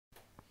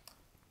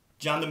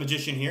John the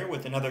Magician here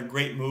with another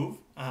great move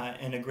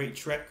and a great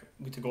trick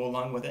to go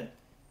along with it,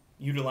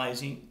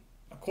 utilizing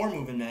a core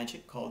move in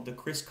Magic called the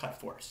Criss-Cut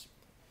Force.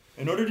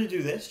 In order to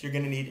do this, you're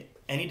going to need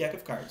any deck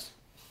of cards,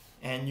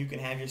 and you can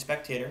have your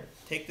spectator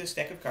take this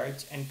deck of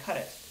cards and cut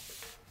it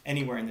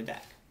anywhere in the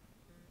deck.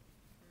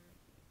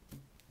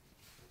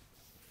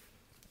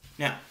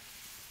 Now,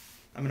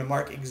 I'm going to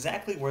mark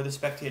exactly where the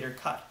spectator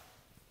cut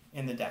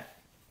in the deck.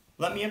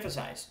 Let me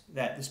emphasize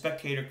that the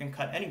spectator can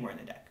cut anywhere in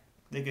the deck.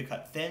 They could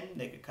cut thin,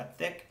 they could cut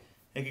thick,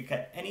 they could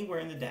cut anywhere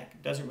in the deck.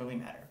 It doesn't really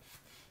matter.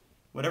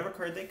 Whatever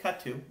card they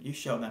cut to, you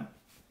show them.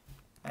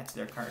 That's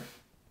their card.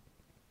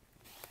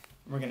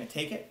 We're going to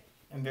take it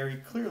and very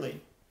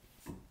clearly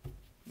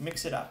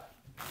mix it up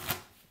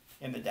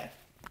in the deck.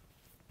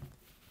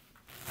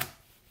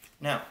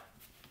 Now,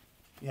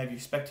 you have your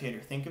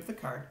spectator think of the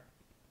card,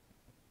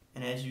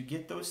 and as you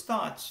get those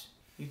thoughts,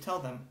 you tell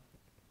them,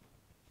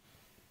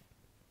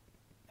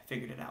 I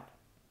figured it out.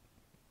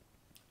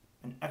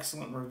 An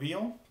excellent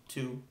reveal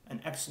to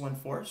an excellent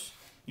force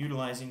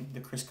utilizing the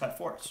Criss-Cut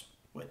Force,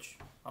 which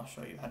I'll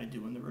show you how to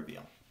do in the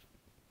reveal.